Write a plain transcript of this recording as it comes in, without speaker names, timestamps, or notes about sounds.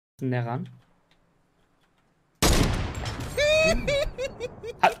Näher ran.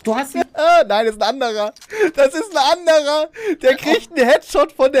 Du hast ihn. Nein, das ist ein anderer. Das ist ein anderer. Der kriegt einen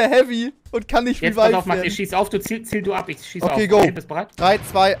Headshot von der Heavy und kann nicht Jetzt revive pass auf, Max, werden. ich schieß auf, du ziel du ab, ich schieß auf. Okay, go. Okay, bist bereit? 3,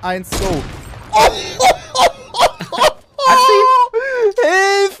 2, 1, go. Hast du ihn?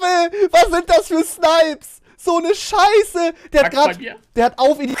 Hilfe! Was sind das für Snipes? So eine Scheiße! Der hat Max, bei gerade. mir? Der hat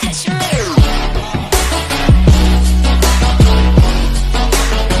auf in die.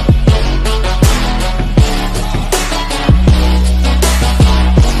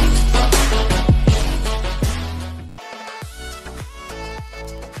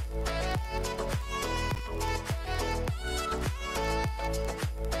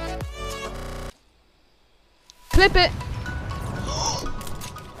 Clip it!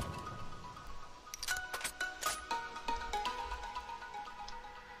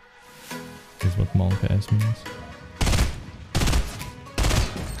 Is what Monk ass means.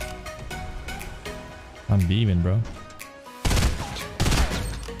 I'm beaming, bro.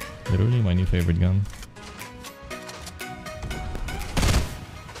 Literally my new favorite gun.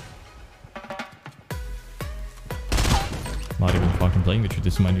 Not even fucking playing with you,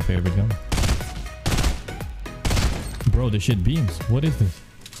 this is my new favorite gun. Bro, this shit beams. What is this?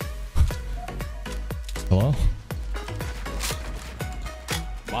 Hello?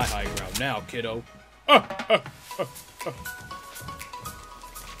 My high ground now, kiddo.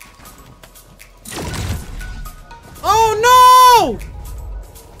 Oh no!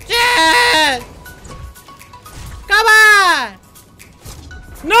 Shit! Come on!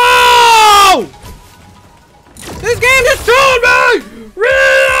 No! This game just told me! Real!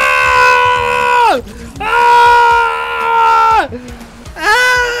 Ah! Ah!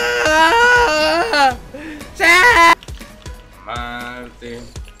 Shit! Martin.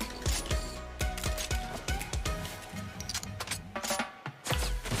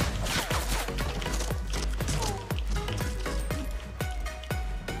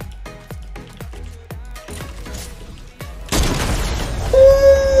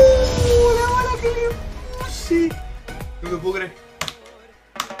 No me puedo creer.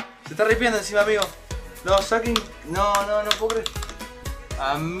 Se está ripiando encima, amigo. No, saquen. No, no, no puedo creer.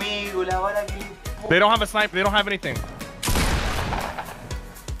 Amigo, la bala que... They don't have a sniper. They don't have anything.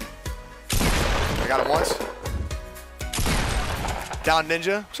 I got him once. Down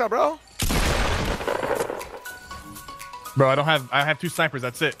ninja. What's up, bro? Bro, I have two snipers.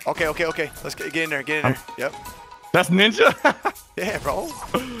 That's it. Okay, okay, okay. Let's get in there. Get in there. Yep. That's ninja. Yeah, bro.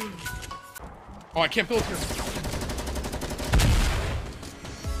 Oh, I can't build here.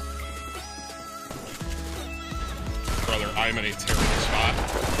 Brother, I'm in a terrible spot.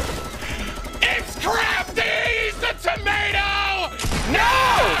 It's Crafty! The tomato! No!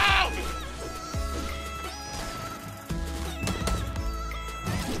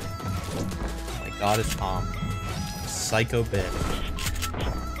 Oh my god, it's Tom. Psycho bitch.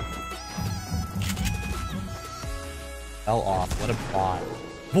 Fell off. What a bot.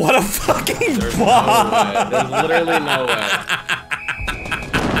 What a fucking bot! There's literally no way.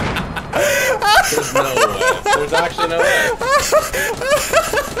 There's no way. There's actually no way.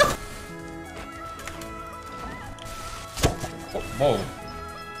 Whoa.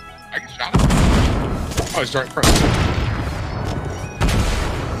 I get shot. Oh, he's right in front.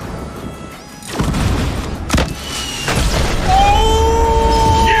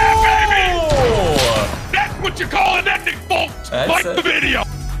 Oh! Yeah, baby! That's what you call an ending, folks! Like the video!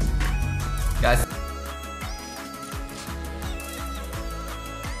 Guys.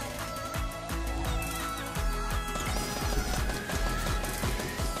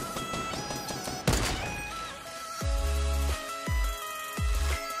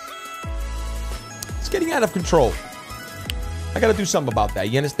 It's getting out of control. I gotta do something about that,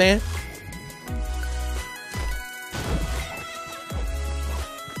 you understand?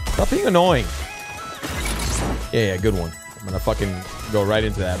 Stop being annoying. Yeah, good one. I'm gonna fucking go right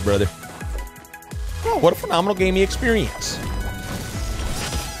into that, brother. Oh, what a phenomenal gaming experience.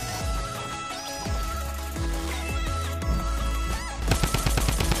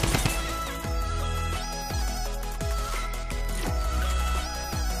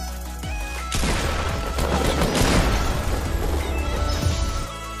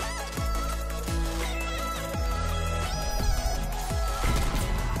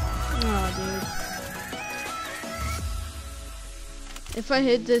 Oh, dude. If I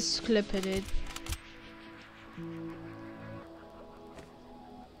hit this, clip it, dude.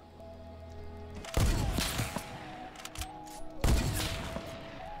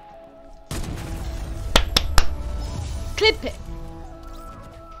 Clip it.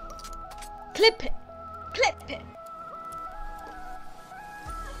 Clip it. Clip it.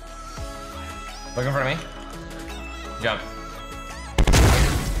 Look in front of me. Jump.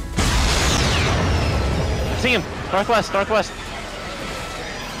 See him. Northwest, northwest.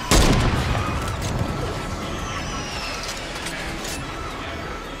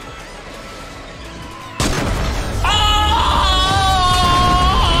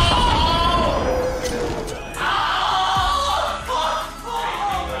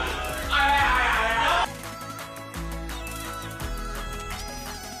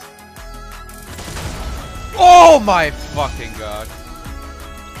 Oh my fucking god.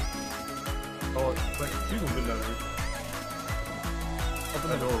 Oh, it's like people been down here. Open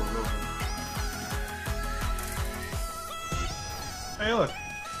the door, real quick. Hey, look. So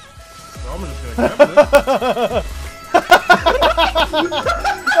I'm just gonna grab this.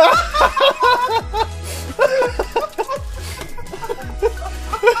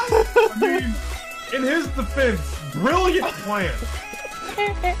 I mean, in his defense, brilliant plan.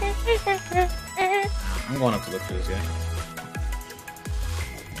 I'm going up to look for this guy.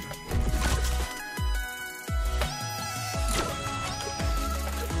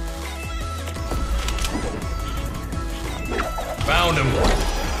 Found him.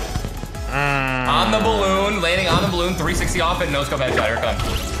 On the balloon, landing on the balloon, 360 off and no scope headshot. Here it comes.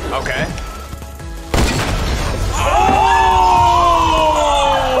 Okay. Oh!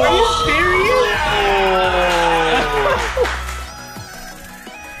 Are you serious?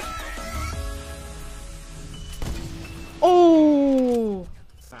 Oh!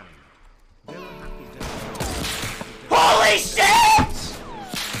 Holy shit!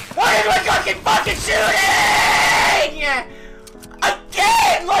 Why is my fucking shooting?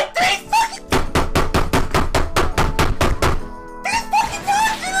 Again! Like three fucking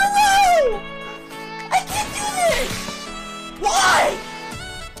times in a row! I can't do this! Why?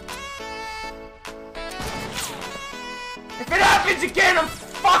 If it happens again, I'm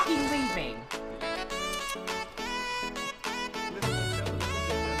fucking leaving!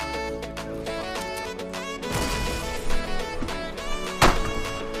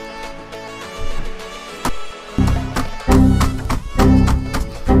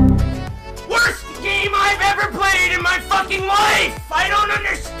 Worst game I've ever played in my fucking life! I don't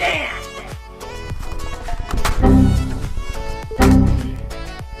understand!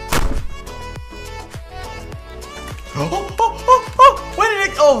 Where did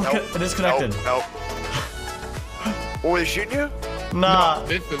it? Oh, Nope. it disconnected. Nope. Oh, they shooting you? Nah.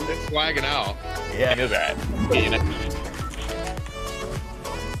 It's swagging out. Yeah. Look at that.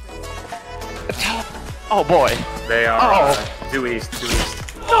 Oh boy. They are due east, due east.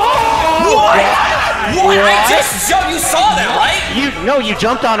 What? I just jumped. You saw that, right? You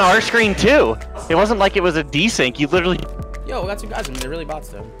jumped on our screen too. It wasn't like it was a desync. You literally. Yo, we got two guys and they're really bots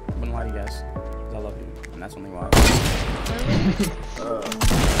though. I wouldn't lie to you guys. 'Cause I love you. And that's only why.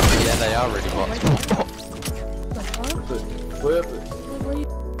 Yeah, they are really bots. Flip it.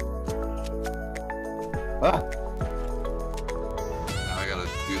 Ah. Now I gotta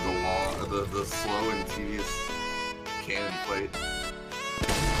do the slow and tedious cannon fight.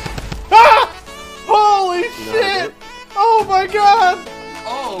 Ah! Holy shit! Oh my god!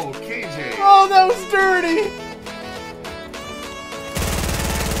 Oh, KJ! Oh, that was dirty!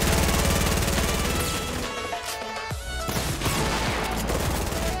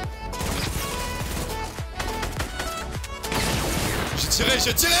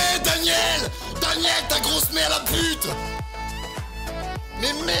 J'ai tiré, Daniel! Daniel, ta grosse merde, la pute!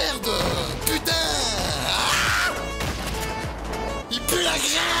 Mais merde! Putain! Ah! Il pue la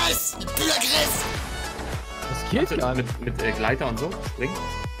graisse! Il pue la graisse! Das geht gar nicht. Mit Gleiter und so? Springen?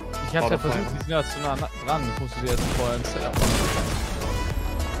 Ich hab's ja versucht, die sind ja zu nah dran. Das musst du dir jetzt vorher ein Setup machen.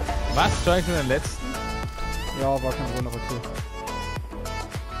 Was? War ich nur den letzten? Ja, war kein Wunder, okay.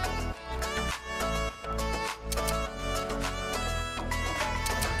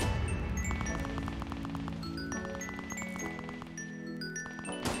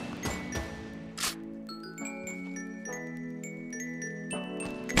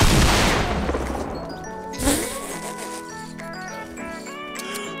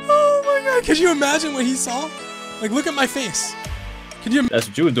 Could you imagine what he saw? Like, look at my face. Could you? That's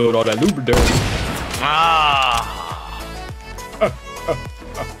what you were doing, all that looper dirt. Ah.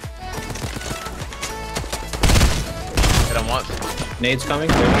 Hit him once. Nade's coming.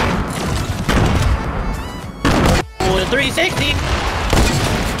 Oh, the 360.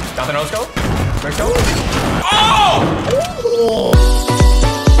 Got the no scope? Quick scope? Oh!